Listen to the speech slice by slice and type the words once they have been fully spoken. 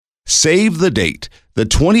Save the date. The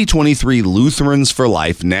 2023 Lutherans for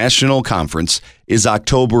Life National Conference is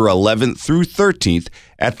October 11th through 13th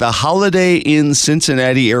at the Holiday Inn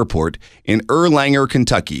Cincinnati Airport in Erlanger,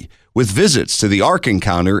 Kentucky, with visits to the Ark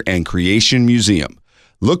Encounter and Creation Museum.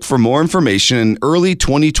 Look for more information in early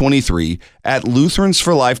 2023 at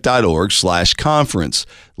lutheransforlife.org/conference.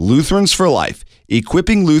 Lutherans for Life,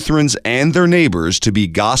 equipping Lutherans and their neighbors to be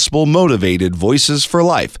gospel-motivated voices for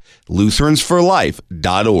life.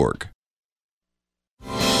 lutheransforlife.org.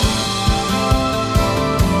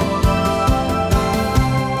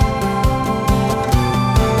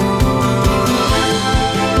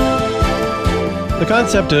 The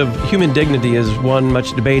concept of human dignity is one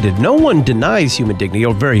much debated. No one denies human dignity,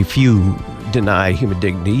 or very few deny human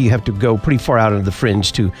dignity. You have to go pretty far out on the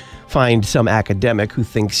fringe to find some academic who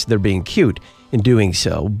thinks they're being cute in doing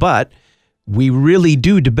so. But we really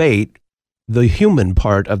do debate the human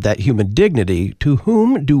part of that human dignity. To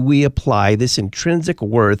whom do we apply this intrinsic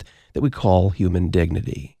worth that we call human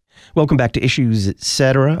dignity? Welcome back to Issues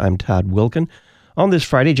Etc. I'm Todd Wilken. On this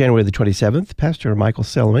Friday, January the 27th, Pastor Michael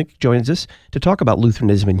Selmick joins us to talk about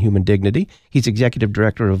Lutheranism and human dignity. He's Executive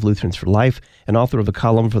Director of Lutherans for Life and author of a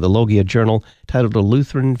column for the Logia Journal titled A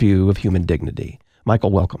Lutheran View of Human Dignity.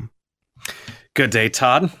 Michael, welcome. Good day,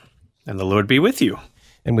 Todd, and the Lord be with you.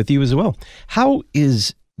 And with you as well. How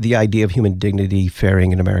is the idea of human dignity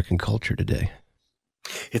faring in American culture today?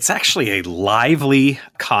 It's actually a lively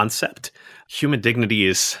concept. Human dignity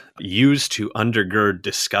is used to undergird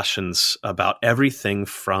discussions about everything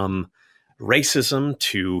from racism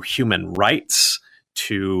to human rights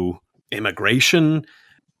to immigration.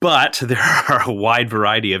 But there are a wide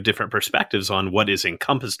variety of different perspectives on what is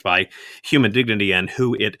encompassed by human dignity and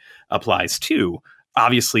who it applies to.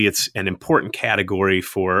 Obviously, it's an important category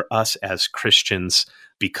for us as Christians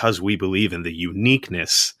because we believe in the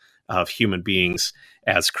uniqueness of human beings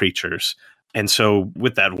as creatures. And so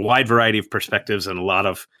with that wide variety of perspectives and a lot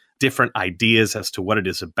of different ideas as to what it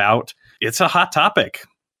is about, it's a hot topic.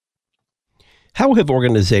 How have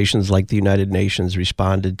organizations like the United Nations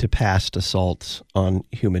responded to past assaults on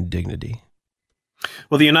human dignity?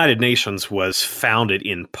 Well, the United Nations was founded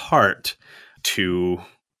in part to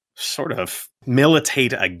sort of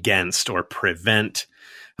militate against or prevent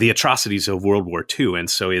the atrocities of World War II. And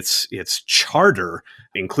so its charter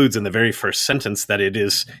includes in the very first sentence that it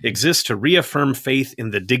exists to reaffirm faith in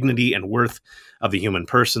the dignity and worth of the human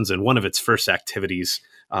persons. And one of its first activities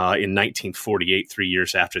in 1948, 3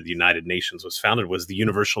 years after the United Nations was founded, was the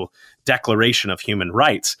Universal Declaration of Human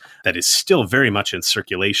Rights that is still very much in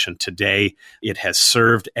circulation today. It has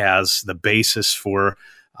served as the basis for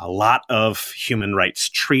a lot of human rights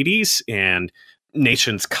treaties and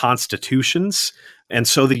nations' constitutions. And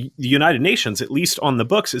so the United Nations, at least on the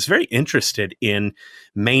books, is very interested in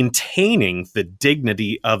maintaining the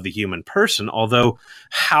dignity of the human person, although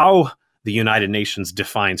how the United Nations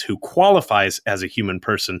defines who qualifies as a human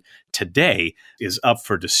person today is up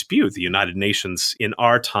for dispute. The United Nations in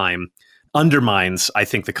our time undermines, I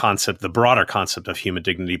think, the broader concept of human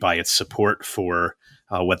dignity by its support for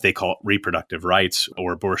what they call reproductive rights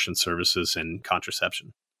or abortion services and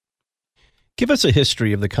contraception. Give us a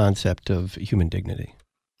history of the concept of human dignity.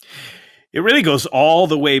 It really goes all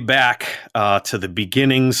the way back to the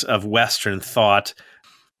beginnings of Western thought.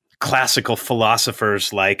 Classical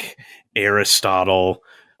philosophers like Aristotle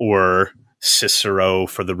or Cicero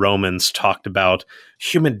for the Romans talked about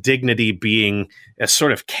human dignity being a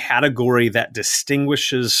sort of category that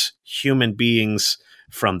distinguishes human beings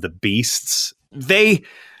from the beasts. They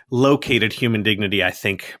located human dignity, I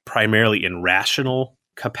think, primarily in rational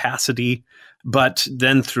capacity. But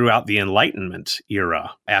then throughout the Enlightenment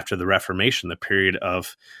era, after the Reformation, the period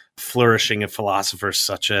of flourishing of philosophers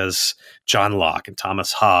such as John Locke and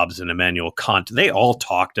Thomas Hobbes and Immanuel Kant, they all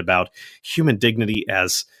talked about human dignity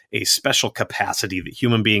as a special capacity that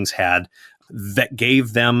human beings had that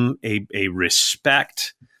gave them a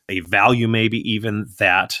respect, a value maybe even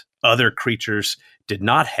that other creatures did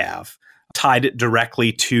not have, tied it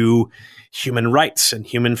directly to human rights and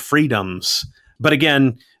human freedoms. But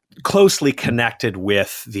again, closely connected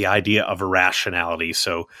with the idea of irrationality,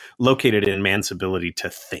 so located in man's ability to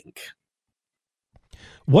think.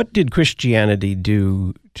 What did Christianity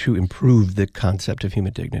do to improve the concept of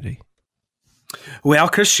human dignity? Well,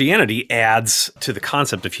 Christianity adds to the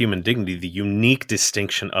concept of human dignity the unique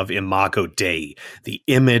distinction of imago Dei, the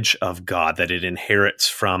image of God that it inherits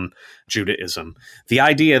from Judaism. The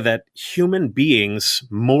idea that human beings,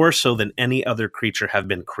 more so than any other creature, have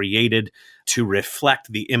been created to reflect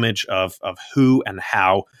the image of who and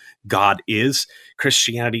how God is.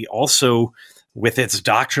 Christianity also with its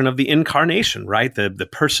doctrine of the incarnation, right? The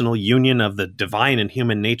personal union of the divine and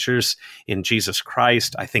human natures in Jesus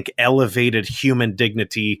Christ, I think elevated human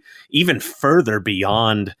dignity even further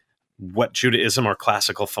beyond what Judaism or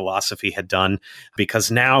classical philosophy had done, because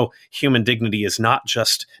now human dignity is not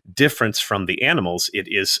just difference from the animals, it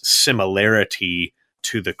is similarity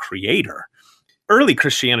to the Creator. Early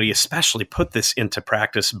Christianity especially put this into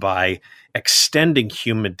practice by extending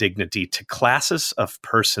human dignity to classes of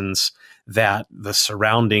persons that the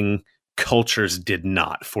surrounding cultures did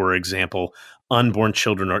not. For example, unborn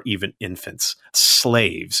children or even infants,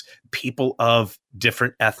 slaves, people of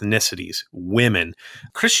different ethnicities, women.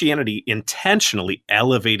 Christianity intentionally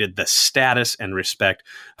elevated the status and respect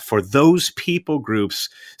for those people groups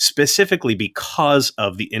specifically because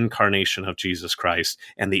of the incarnation of Jesus Christ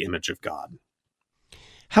and the image of God.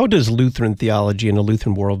 How does Lutheran theology and a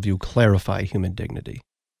Lutheran worldview clarify human dignity?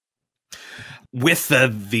 With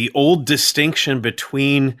the old distinction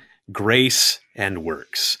between grace and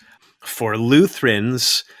works. For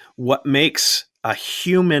Lutherans, what makes a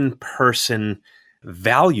human person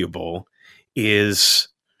valuable is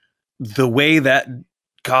the way that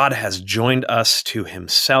God has joined us to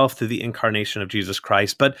himself through the incarnation of Jesus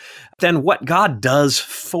Christ, but then what God does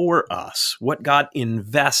for us, what God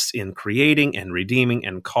invests in creating and redeeming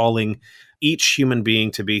and calling each human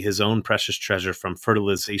being to be his own precious treasure from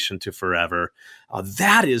fertilization to forever.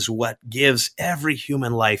 That is what gives every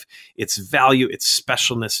human life its value, its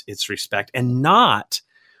specialness, its respect, and not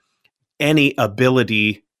any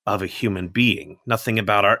ability of a human being. Nothing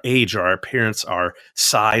about our age or our appearance, our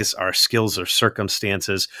size, our skills or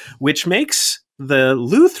circumstances, which makes the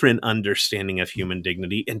Lutheran understanding of human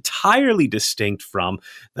dignity entirely distinct from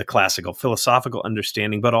the classical philosophical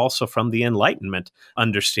understanding, but also from the Enlightenment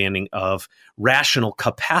understanding of rational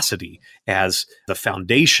capacity as the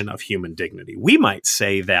foundation of human dignity. We might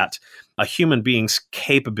say that a human being's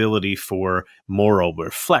capability for moral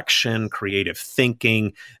reflection, creative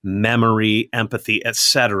thinking, memory, empathy,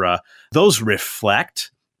 etc., those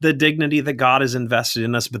reflect the dignity that God has invested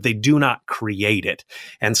in us, but they do not create it.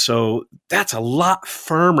 And so that's a lot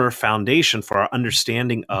firmer foundation for our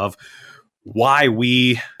understanding of why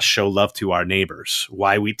we show love to our neighbors,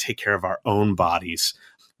 why we take care of our own bodies,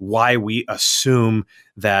 why we assume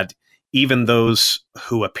that even those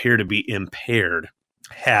who appear to be impaired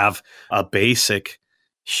have a basic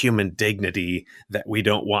human dignity that we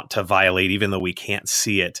don't want to violate, even though we can't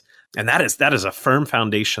see it. And that is a firm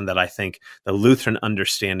foundation that I think the Lutheran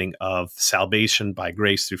understanding of salvation by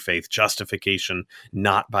grace through faith, justification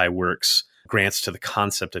not by works, grants to the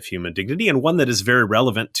concept of human dignity, and one that is very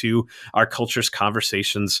relevant to our culture's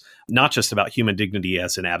conversations, not just about human dignity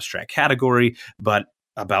as an abstract category, but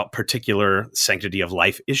about particular sanctity of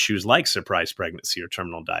life issues like surprise pregnancy or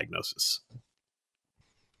terminal diagnosis.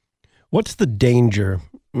 What's the danger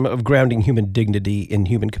of grounding human dignity in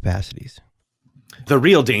human capacities? The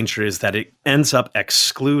real danger is that it ends up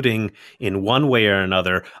excluding, in one way or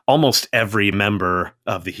another, almost every member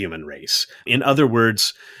of the human race. In other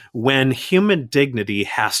words, when human dignity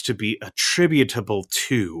has to be attributable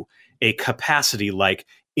to a capacity like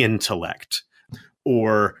intellect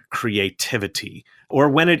or creativity, or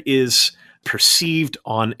when it is perceived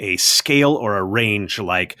on a scale or a range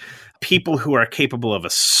like people who are capable of a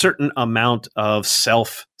certain amount of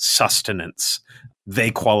self-sustenance,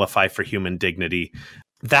 they qualify for human dignity.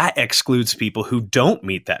 That excludes people who don't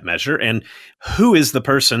meet that measure. And who is the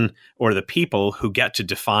person or the people who get to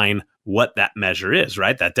define what that measure is,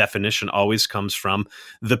 right? That definition always comes from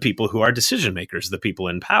the people who are decision makers, the people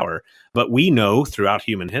in power. But we know throughout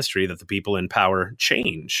human history that the people in power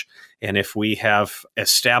change. And if we have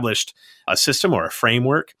established a system or a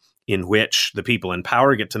framework in which the people in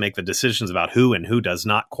power get to make the decisions about who and who does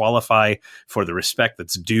not qualify for the respect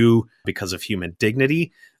that's due because of human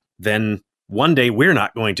dignity, then one day we're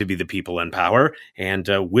not going to be the people in power, and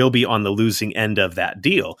we'll be on the losing end of that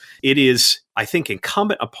deal. It is, I think,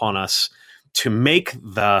 incumbent upon us to make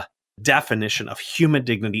the definition of human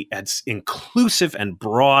dignity as inclusive and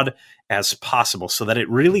broad as possible so that it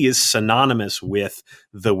really is synonymous with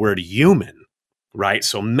the word human. Right?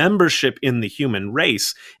 So membership in the human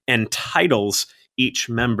race entitles each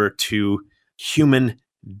member to human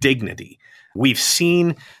dignity. We've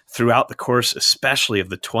seen throughout the course, especially of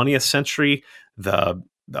the 20th century, the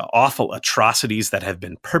awful atrocities that have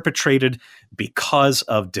been perpetrated because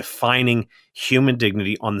of defining human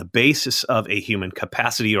dignity on the basis of a human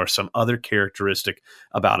capacity or some other characteristic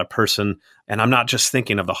about a person. And I'm not just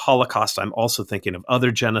thinking of the Holocaust, I'm also thinking of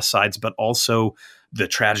other genocides, but also the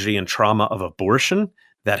tragedy and trauma of abortion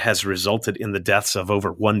that has resulted in the deaths of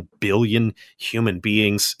over 1 billion human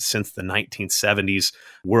beings since the 1970s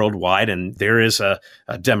worldwide. And there is a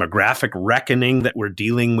demographic reckoning that we're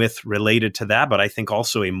dealing with related to that, but I think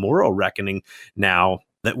also a moral reckoning now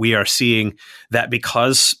that we are seeing that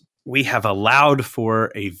because we have allowed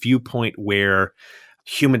for a viewpoint where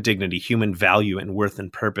human dignity, human value, and worth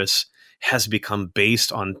and purpose has become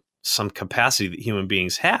based on some capacity that human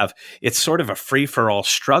beings have. It's sort of a free-for-all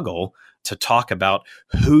struggle to talk about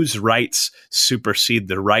whose rights supersede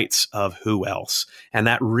the rights of who else. And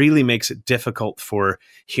that really makes it difficult for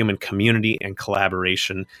human community and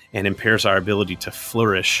collaboration and impairs our ability to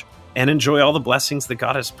flourish and enjoy all the blessings that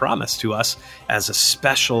God has promised to us as a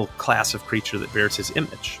special class of creature that bears his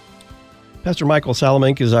image. Pastor Michael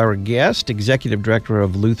Salamanque is our guest, Executive Director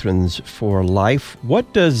of Lutherans for Life.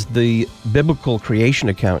 What does the biblical creation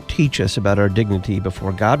account teach us about our dignity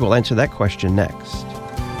before God? We'll answer that question next.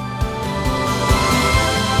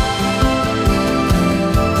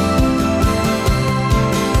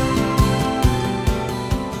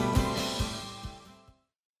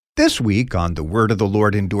 This week on The Word of the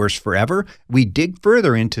Lord Endures Forever, we dig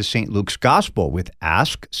further into St. Luke's Gospel with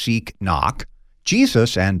Ask, Seek, Knock,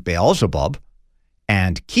 Jesus and Beelzebub,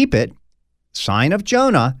 and Keep It, Sign of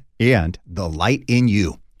Jonah, and The Light in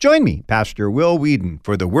You. Join me, Pastor Will Whedon,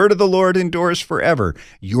 for The Word of the Lord Endures Forever,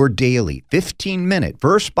 your daily 15-minute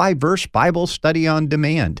verse-by-verse Bible study on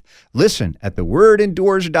demand. Listen at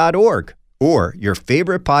thewordendures.org or your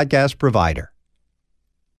favorite podcast provider.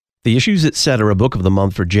 The Issues Etc. Book of the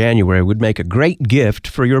Month for January would make a great gift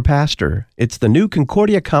for your pastor. It's the New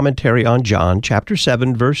Concordia Commentary on John, chapter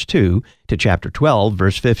 7, verse 2 to chapter 12,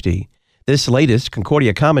 verse 50. This latest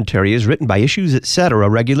Concordia Commentary is written by Issues Etc.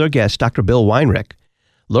 regular guest Dr. Bill Weinrich.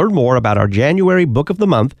 Learn more about our January Book of the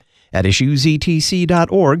Month at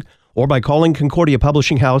issuesetc.org or by calling Concordia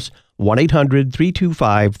Publishing House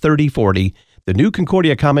 1-800-325-3040. The New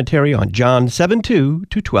Concordia Commentary on John 7, 2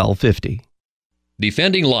 to 1250.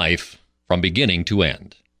 Defending life from beginning to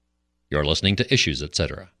end. You're listening to Issues,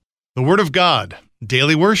 Etc. The Word of God,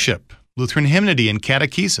 daily worship, Lutheran hymnody and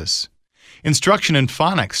catechesis, instruction in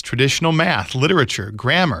phonics, traditional math, literature,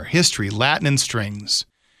 grammar, history, Latin, and strings.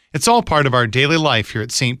 It's all part of our daily life here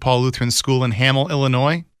at St. Paul Lutheran School in Hamel,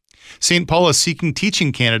 Illinois. St. Paul is seeking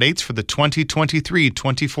teaching candidates for the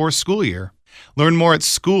 2023-24 school year. Learn more at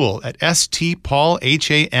school at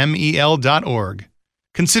stpaulhamel.org.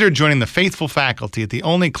 Consider joining the faithful faculty at the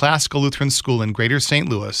only classical Lutheran school in Greater St.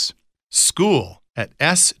 Louis. School at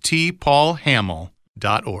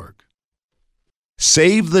stpaulhamel.org.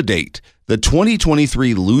 Save the date. The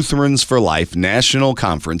 2023 Lutherans for Life National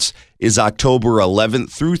Conference is October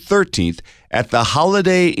 11th through 13th at the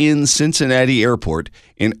Holiday Inn Cincinnati Airport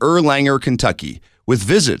in Erlanger, Kentucky, with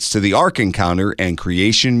visits to the Ark Encounter and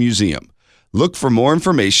Creation Museum. Look for more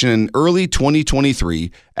information in early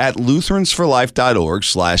 2023 at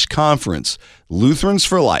lutheransforlife.org/conference. Lutherans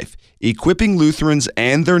for Life, equipping Lutherans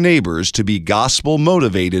and their neighbors to be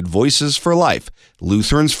gospel-motivated voices for life.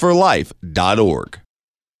 lutheransforlife.org.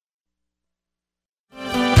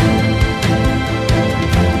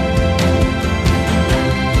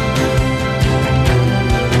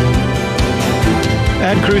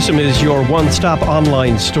 Ad Crucem is your one-stop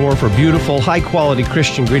online store for beautiful, high-quality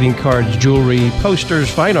Christian greeting cards, jewelry, posters,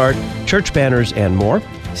 fine art, church banners, and more.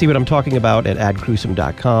 See what I'm talking about at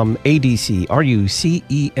adcrucem.com,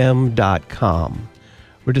 adcrucem.com.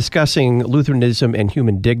 We're discussing Lutheranism and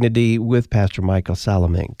human dignity with Pastor Michael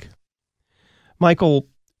Salamanque. Michael,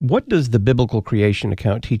 what does the biblical creation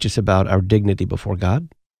account teach us about our dignity before God?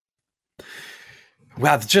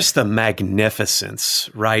 Well, just the magnificence,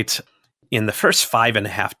 right? In the first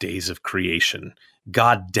 5.5 days of creation,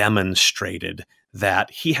 God demonstrated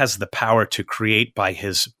that he has the power to create by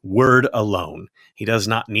his word alone. He does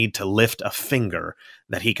not need to lift a finger,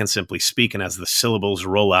 that he can simply speak, and as the syllables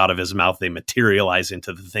roll out of his mouth, they materialize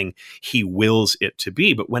into the thing he wills it to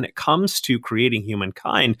be. But when it comes to creating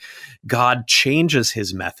humankind, God changes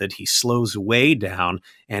his method. He slows way down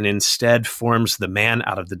and instead forms the man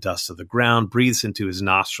out of the dust of the ground, breathes into his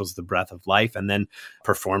nostrils the breath of life, and then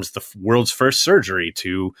performs the world's first surgery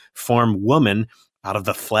to form woman out of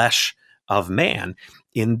the flesh of man.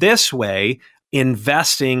 In this way,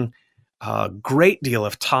 investing a great deal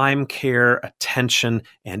of time, care, attention,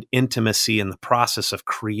 and intimacy in the process of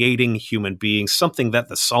creating human beings, something that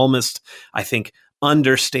the psalmist, I think,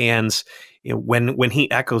 understands when he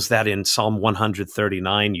echoes that in Psalm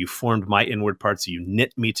 139, you formed my inward parts, you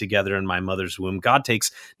knit me together in my mother's womb. God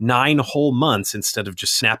takes 9 whole months instead of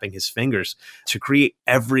just snapping his fingers to create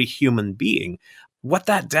every human being. What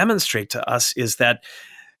that demonstrates to us is that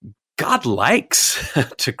God likes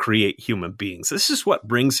to create human beings. This is what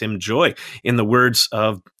brings him joy. In the words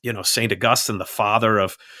of, St. Augustine, the father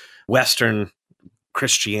of Western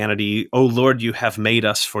Christianity, "O Lord, you have made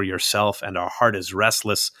us for yourself, and our heart is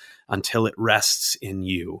restless until it rests in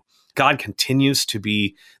you." God continues to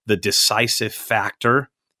be the decisive factor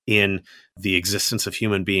in the existence of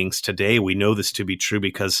human beings today. We know this to be true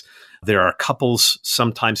because there are couples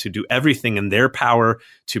sometimes who do everything in their power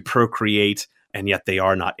to procreate, and yet they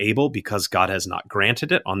are not able because God has not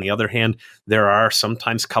granted it. On the other hand, there are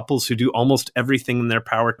sometimes couples who do almost everything in their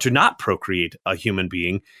power to not procreate a human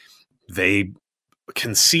being. They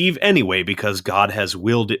conceive anyway because God has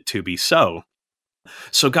willed it to be so.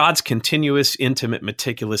 So God's continuous, intimate,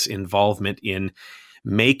 meticulous involvement in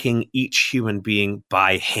making each human being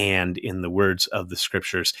by hand, in the words of the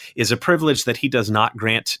scriptures, is a privilege that he does not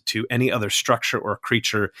grant to any other structure or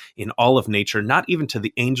creature in all of nature, not even to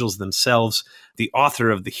the angels themselves. The author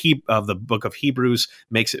of the book of Hebrews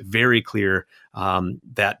makes it very clear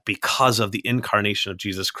that because of the incarnation of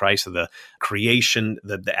Jesus Christ, of the creation,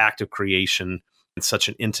 the act of creation, in such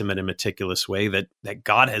an intimate and meticulous way, that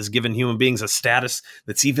God has given human beings a status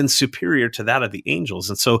that's even superior to that of the angels.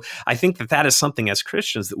 And so I think that is something as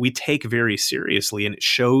Christians that we take very seriously, and it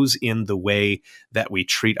shows in the way that we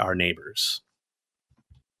treat our neighbors.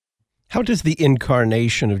 How does the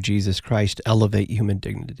incarnation of Jesus Christ elevate human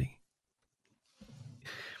dignity?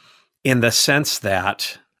 In the sense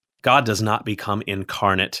that God does not become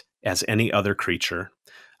incarnate as any other creature.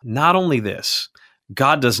 Not only this,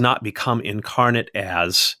 God does not become incarnate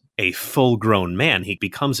as a full-grown man. He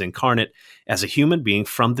becomes incarnate as a human being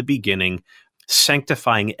from the beginning,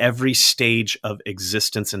 sanctifying every stage of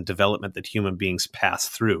existence and development that human beings pass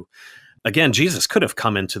through. Again, Jesus could have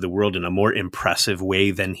come into the world in a more impressive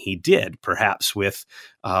way than he did, perhaps with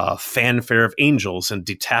fanfare of angels and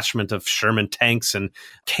detachment of Sherman tanks and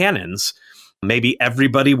cannons. Maybe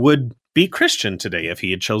everybody would be Christian today if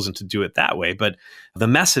he had chosen to do it that way. But the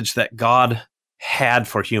message that God had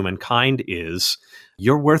for humankind is,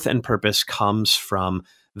 your worth and purpose comes from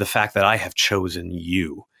the fact that I have chosen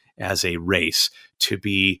you as a race to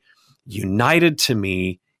be united to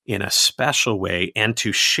me in a special way and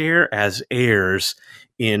to share as heirs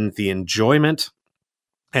in the enjoyment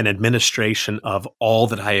and administration of all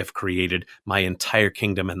that I have created, my entire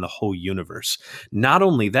kingdom and the whole universe. Not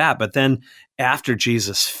only that, but then after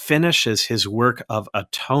Jesus finishes his work of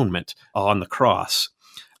atonement on the cross,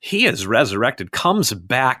 he is resurrected, comes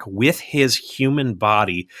back with his human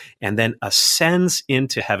body, and then ascends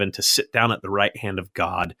into heaven to sit down at the right hand of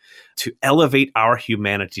God to elevate our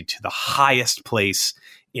humanity to the highest place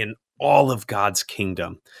in all of God's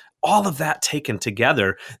kingdom. All of that taken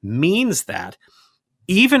together means that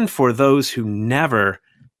even for those who never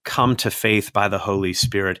come to faith by the Holy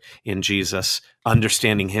Spirit in Jesus,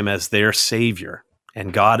 understanding him as their Savior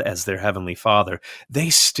and God as their Heavenly Father, they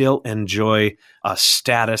still enjoy a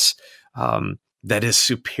status that is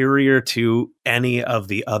superior to any of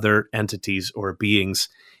the other entities or beings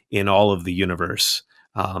in all of the universe.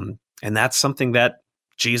 And that's something that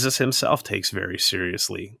Jesus himself takes very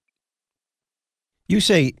seriously. You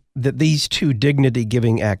say that these two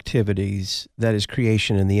dignity-giving activities, that is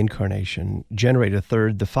creation and the incarnation, generate a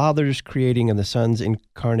third, the Father's creating and the Son's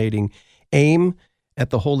incarnating, aim at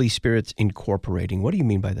the Holy Spirit's incorporating. What do you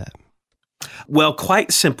mean by that? Well,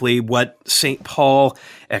 quite simply, what St. Paul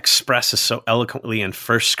expresses so eloquently in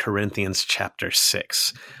 1 Corinthians chapter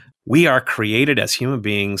 6. We are created as human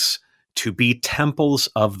beings to be temples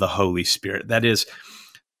of the Holy Spirit. That is,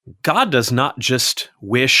 God does not just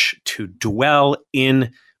wish to dwell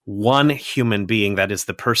in one human being, that is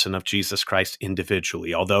the person of Jesus Christ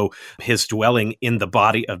individually, although his dwelling in the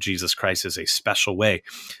body of Jesus Christ is a special way.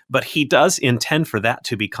 But he does intend for that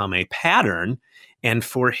to become a pattern and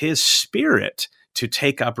for his Spirit to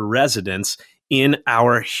take up residence in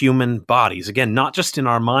our human bodies. Again, not just in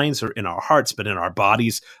our minds or in our hearts, but in our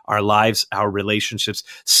bodies, our lives, our relationships,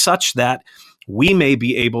 such that we may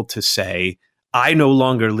be able to say, I no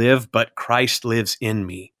longer live, but Christ lives in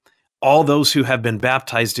me. All those who have been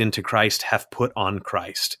baptized into Christ have put on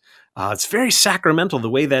Christ. It's very sacramental, the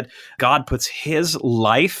way that God puts his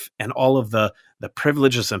life and all of the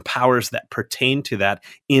privileges and powers that pertain to that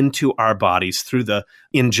into our bodies through the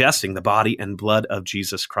ingesting the body and blood of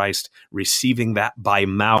Jesus Christ, receiving that by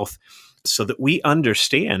mouth, so that we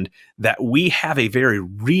understand that we have a very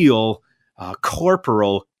real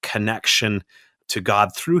corporal connection to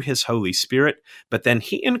God through his Holy Spirit, but then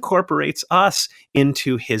he incorporates us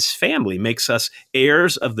into his family, makes us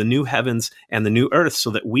heirs of the new heavens and the new earth, so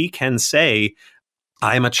that we can say,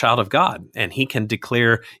 I am a child of God, and he can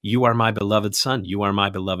declare, you are my beloved son, you are my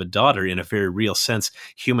beloved daughter. In a very real sense,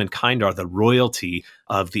 humankind are the royalty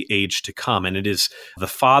of the age to come. And it is the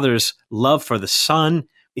Father's love for the Son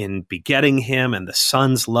in begetting him, and the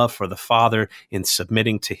Son's love for the Father in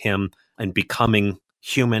submitting to him and becoming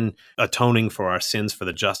human, atoning for our sins for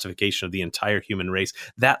the justification of the entire human race.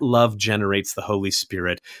 That love generates the Holy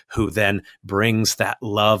Spirit, who then brings that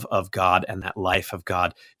love of God and that life of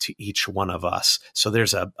God to each one of us. So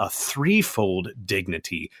there's a threefold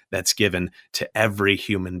dignity that's given to every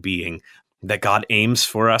human being that God aims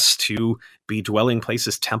for us to be dwelling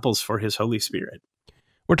places, temples for his Holy Spirit.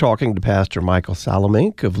 We're talking to Pastor Michael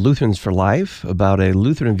Salemink of Lutherans for Life about a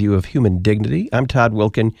Lutheran view of human dignity. I'm Todd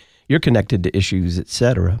Wilkin. You're connected to Issues,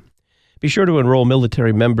 etc. Be sure to enroll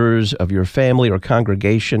military members of your family or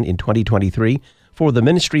congregation in 2023 for the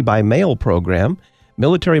Ministry by Mail program.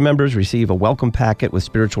 Military members receive a welcome packet with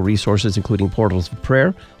spiritual resources, including portals of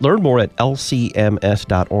prayer. Learn more at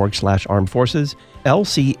lcms.org/armed forces,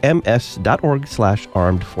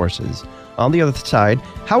 lcms.org/armed forces. On the other side,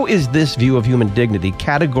 how is this view of human dignity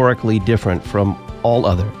categorically different from all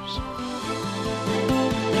others?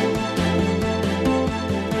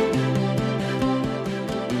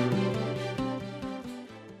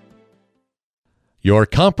 Your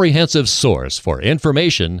comprehensive source for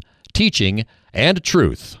information, teaching, and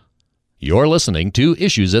truth. You're listening to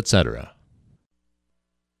Issues, etc.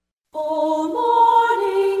 O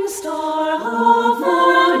morning star,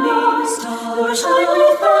 shine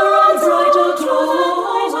with far brighter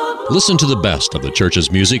glow. Listen to the best of the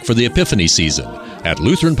church's music for the Epiphany season at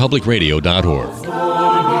LutheranPublicRadio.org.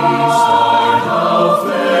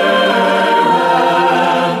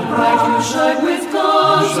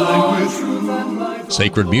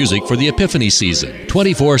 Sacred music for the Epiphany season,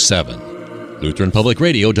 24/7.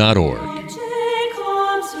 LutheranPublicRadio.org.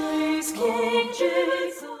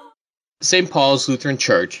 St. Paul's Lutheran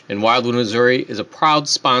Church in Wildwood, Missouri is a proud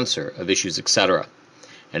sponsor of Issues, etc.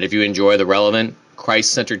 And if you enjoy the relevant,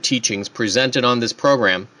 Christ-centered teachings presented on this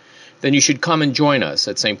program, then you should come and join us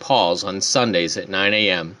at St. Paul's on Sundays at 9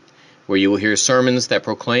 a.m., where you will hear sermons that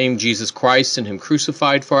proclaim Jesus Christ and Him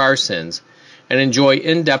crucified for our sins, and enjoy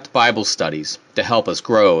in-depth Bible studies to help us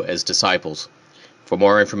grow as disciples. For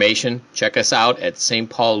more information, check us out at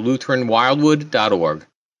stpaullutheranwildwood.org.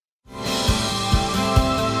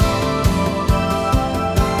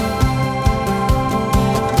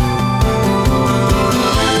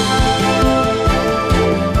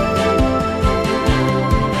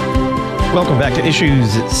 Welcome back to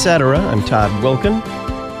Issues, etc. I'm Todd Wilkin.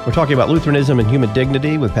 We're talking about Lutheranism and human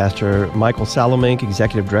dignity with Pastor Michael Salemink,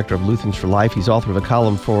 Executive Director of Lutherans for Life. He's author of a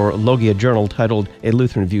column for Logia Journal titled A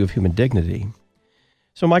Lutheran View of Human Dignity.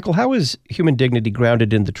 So, Michael, how is human dignity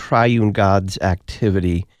grounded in the triune God's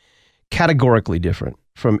activity categorically different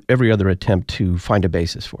from every other attempt to find a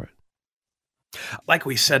basis for it? Like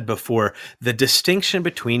we said before, the distinction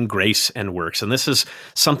between grace and works, and this is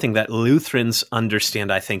something that Lutherans understand,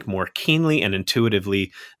 I think, more keenly and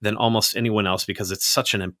intuitively than almost anyone else, because it's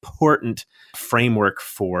such an important framework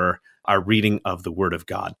for our reading of the Word of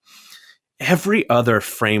God. Every other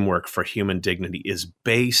framework for human dignity is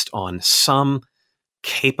based on some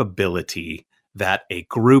capability that a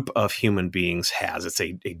group of human beings has. It's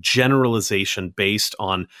a generalization based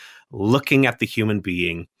on looking at the human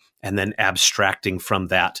being and then abstracting from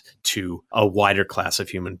that to a wider class of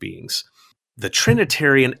human beings. The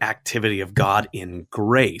Trinitarian activity of God in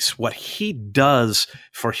grace, what he does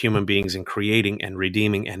for human beings in creating and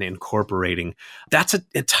redeeming and incorporating, that's an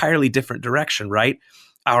entirely different direction, right?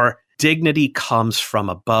 Our dignity comes from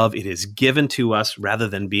above. It is given to us rather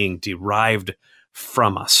than being derived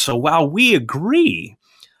from us. So while we agree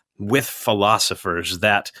with philosophers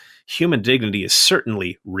that human dignity is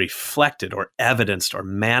certainly reflected or evidenced or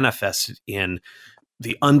manifested in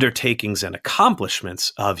the undertakings and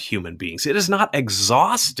accomplishments of human beings, it is not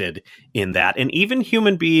exhausted in that. And even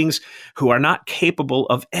human beings who are not capable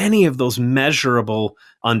of any of those measurable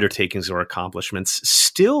undertakings or accomplishments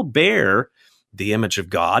still bear the image of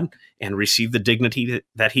God and receive the dignity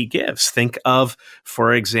that he gives. Think of,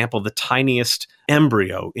 for example, the tiniest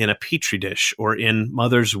embryo in a petri dish or in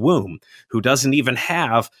mother's womb, who doesn't even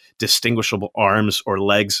have distinguishable arms or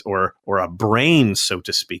legs or a brain, so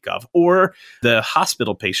to speak of, or the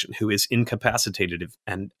hospital patient who is incapacitated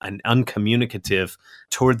and uncommunicative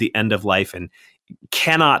toward the end of life and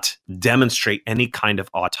cannot demonstrate any kind of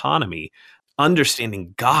autonomy.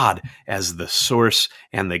 Understanding God as the source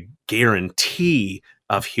and the guarantee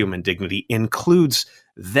of human dignity includes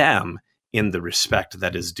them in the respect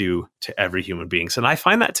that is due to every human being. And I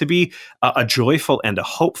find that to be a joyful and a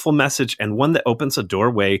hopeful message, and one that opens a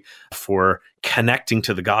doorway for connecting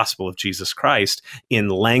to the gospel of Jesus Christ in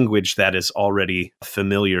language that is already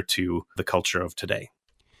familiar to the culture of today.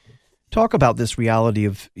 Talk about this reality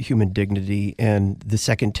of human dignity and the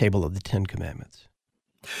second table of the Ten Commandments.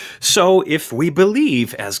 So if we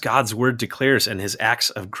believe, as God's word declares and his acts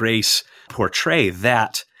of grace portray,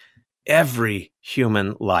 that every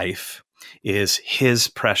human life is his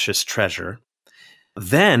precious treasure,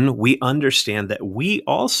 then we understand that we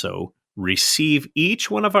also receive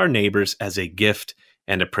each one of our neighbors as a gift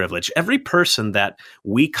and a privilege. Every person that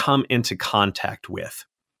we come into contact with,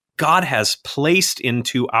 God has placed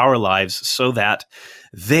into our lives so that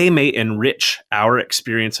they may enrich our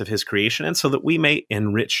experience of his creation and so that we may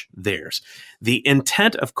enrich theirs. The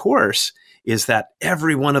intent, of course, is that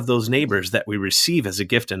every one of those neighbors that we receive as a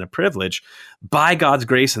gift and a privilege, by God's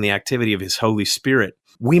grace and the activity of his Holy Spirit,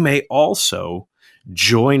 we may also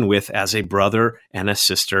join with as a brother and a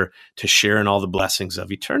sister to share in all the blessings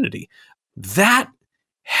of eternity. That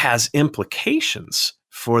has implications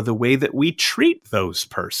for the way that we treat those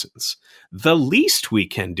persons. The least we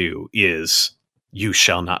can do is, you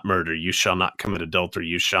shall not murder, you shall not commit adultery,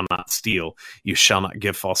 you shall not steal, you shall not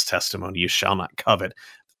give false testimony, you shall not covet.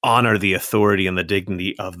 Honor the authority and the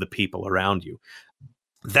dignity of the people around you.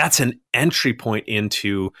 That's an entry point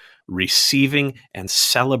into receiving and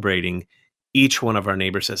celebrating each one of our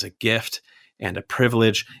neighbors as a gift and a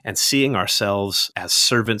privilege, and seeing ourselves as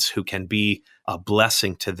servants who can be a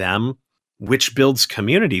blessing to them, which builds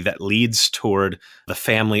community that leads toward the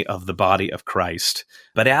family of the body of Christ.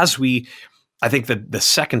 But I think that the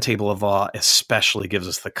second table of law especially gives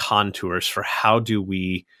us the contours for how do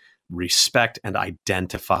we respect and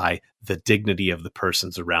identify the dignity of the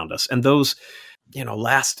persons around us. And those,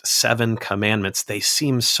 last 7 commandments, they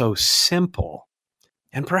seem so simple.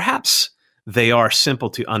 And perhaps they are simple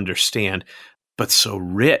to understand, but so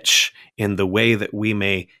rich in the way that we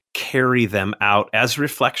may carry them out as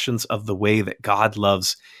reflections of the way that God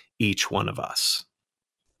loves each one of us.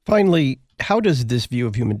 Finally, how does this view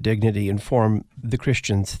of human dignity inform the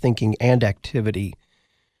Christian's thinking and activity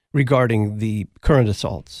regarding the current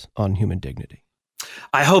assaults on human dignity?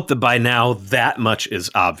 I hope that by now that much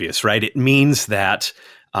is obvious, right? It means that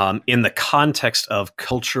in the context of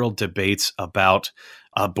cultural debates about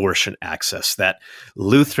abortion access, that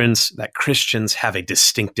Lutherans, that Christians have a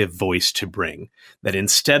distinctive voice to bring, that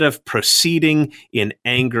instead of proceeding in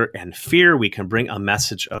anger and fear, we can bring a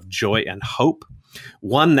message of joy and hope,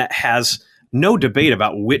 one that has no debate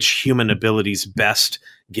about which human abilities best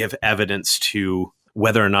give evidence to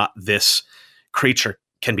whether or not this creature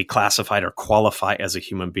can be classified or qualify as a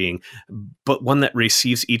human being, but one that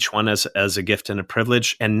receives each one as a gift and a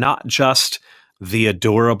privilege, and not just the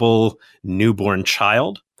adorable newborn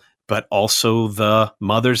child, but also the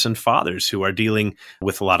mothers and fathers who are dealing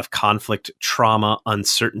with a lot of conflict, trauma,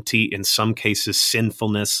 uncertainty, in some cases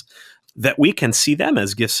sinfulness, that we can see them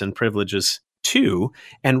as gifts and privileges too,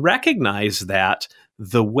 and recognize that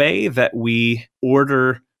the way that we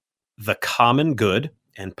order the common good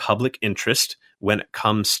and public interest when it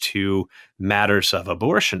comes to matters of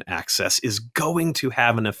abortion access is going to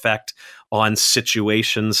have an effect on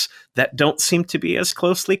situations that don't seem to be as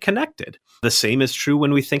closely connected. The same is true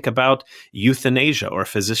when we think about euthanasia or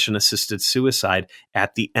physician-assisted suicide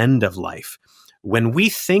at the end of life. When we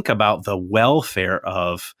think about the welfare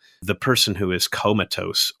of the person who is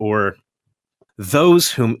comatose, or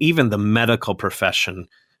those whom even the medical profession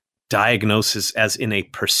diagnoses as in a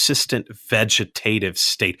persistent vegetative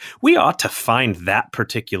state, we ought to find that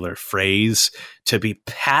particular phrase to be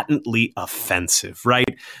patently offensive,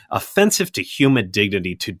 right? Offensive to human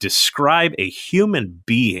dignity, to describe a human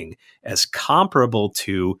being as comparable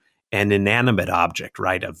to an inanimate object,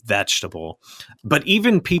 right? A vegetable. But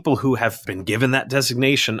even people who have been given that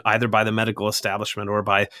designation, either by the medical establishment or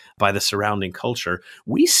by the surrounding culture,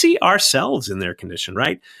 we see ourselves in their condition,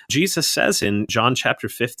 right? Jesus says in John chapter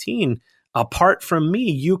 15, apart from me,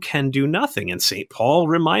 you can do nothing. And St. Paul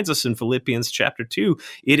reminds us in Philippians chapter 2,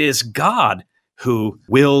 it is God who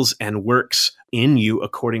wills and works in you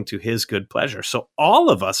according to his good pleasure. So all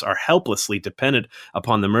of us are helplessly dependent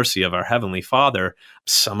upon the mercy of our Heavenly Father.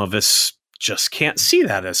 Some of us just can't see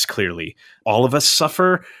that as clearly. All of us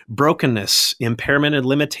suffer brokenness, impairment, and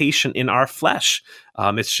limitation in our flesh.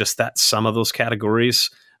 It's just that some of those categories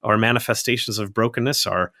or manifestations of brokenness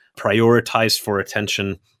are prioritized for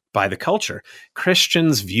attention by the culture.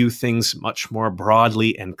 Christians view things much more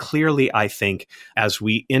broadly and clearly, I think, as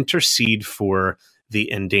we intercede for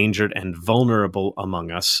the endangered and vulnerable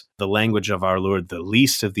among us, the language of our Lord, the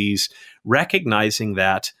least of these, recognizing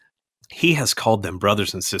that He has called them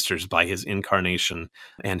brothers and sisters by his incarnation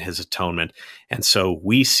and his atonement. And so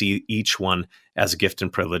we see each one as a gift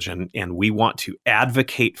and privilege, and we want to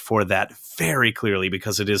advocate for that very clearly,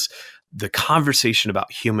 because it is the conversation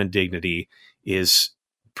about human dignity is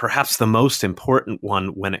perhaps the most important one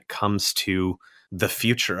when it comes to the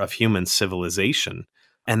future of human civilization.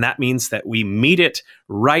 And that means that we meet it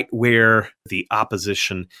right where the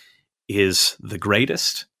opposition is the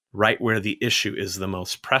greatest, right where the issue is the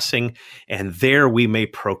most pressing, and there we may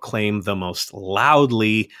proclaim the most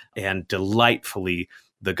loudly and delightfully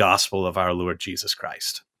the gospel of our Lord Jesus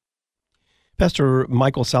Christ. Pastor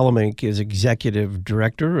Michael Salamanque is Executive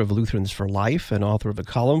Director of Lutherans for Life and author of a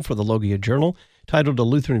column for the Logia Journal titled A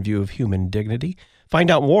Lutheran View of Human Dignity.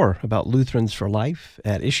 Find out more about Lutherans for Life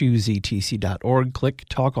at issuesetc.org. Click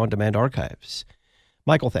Talk on Demand Archives.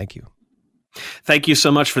 Michael, thank you. Thank you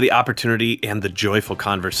so much for the opportunity and the joyful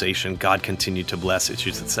conversation. God continue to bless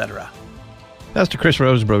Issues, etc. Pastor Chris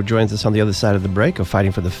Rosebrough joins us on the other side of the break of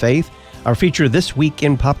Fighting for the Faith. Our feature this week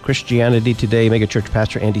in Pop Christianity Today, megachurch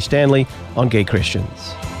pastor Andy Stanley on gay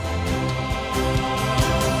Christians.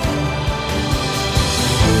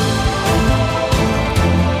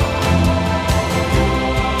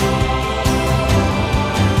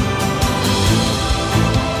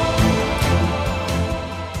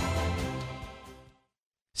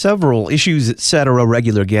 Several Issues, Etc.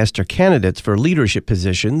 regular guests are candidates for leadership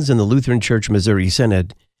positions in the Lutheran Church Missouri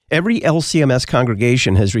Synod. Every LCMS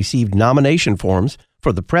congregation has received nomination forms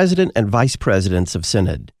for the president and vice presidents of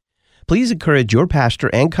Synod. Please encourage your pastor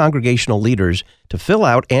and congregational leaders to fill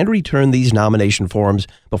out and return these nomination forms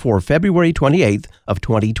before February 28th of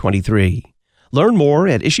 2023. Learn more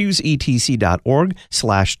at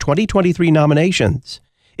issuesetc.org/2023 nominations.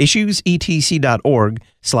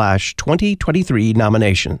 issuesetc.org/2023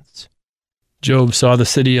 nominations. Job saw the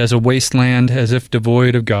city as a wasteland, as if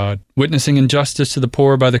devoid of God, witnessing injustice to the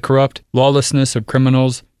poor by the corrupt, lawlessness of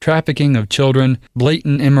criminals, trafficking of children,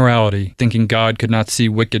 blatant immorality, thinking God could not see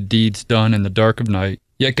wicked deeds done in the dark of night.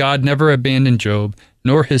 Yet God never abandoned Job,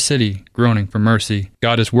 nor his city, groaning for mercy.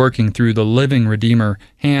 God is working through the living Redeemer,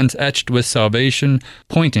 hands etched with salvation,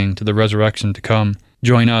 pointing to the resurrection to come.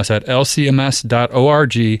 Join us at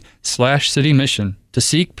lcms.org/city mission to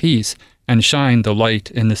seek peace and shine the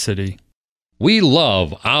light in the city. We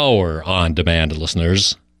love our on-demand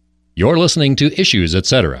listeners. You're listening to Issues,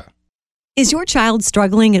 Etc. Is your child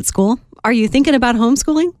struggling at school? Are you thinking about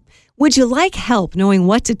homeschooling? Would you like help knowing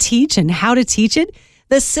what to teach and how to teach it?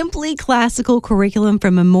 The Simply Classical curriculum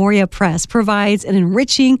from Memoria Press provides an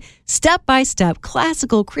enriching, step-by-step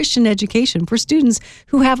classical Christian education for students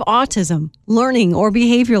who have autism, learning or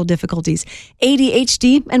behavioral difficulties,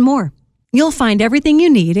 ADHD, and more. You'll find everything you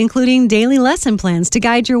need, including daily lesson plans to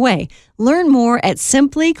guide your way. Learn more at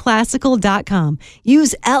simplyclassical.com.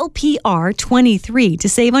 Use LPR23 to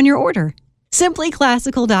save on your order.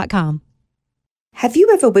 simplyclassical.com. Have you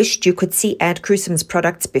ever wished you could see Ad Crucem's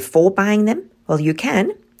products before buying them? Well, you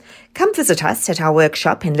can. Come visit us at our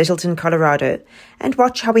workshop in Littleton, Colorado, and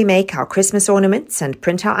watch how we make our Christmas ornaments and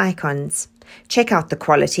print our icons. Check out the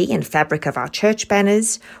quality and fabric of our church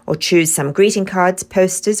banners, or choose some greeting cards,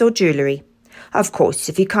 posters, or jewelry. Of course,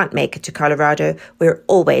 if you can't make it to Colorado, we're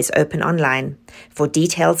always open online. For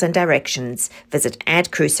details and directions, visit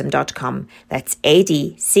adcrucem.com. That's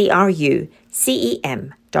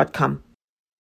ADCRUCEM.com.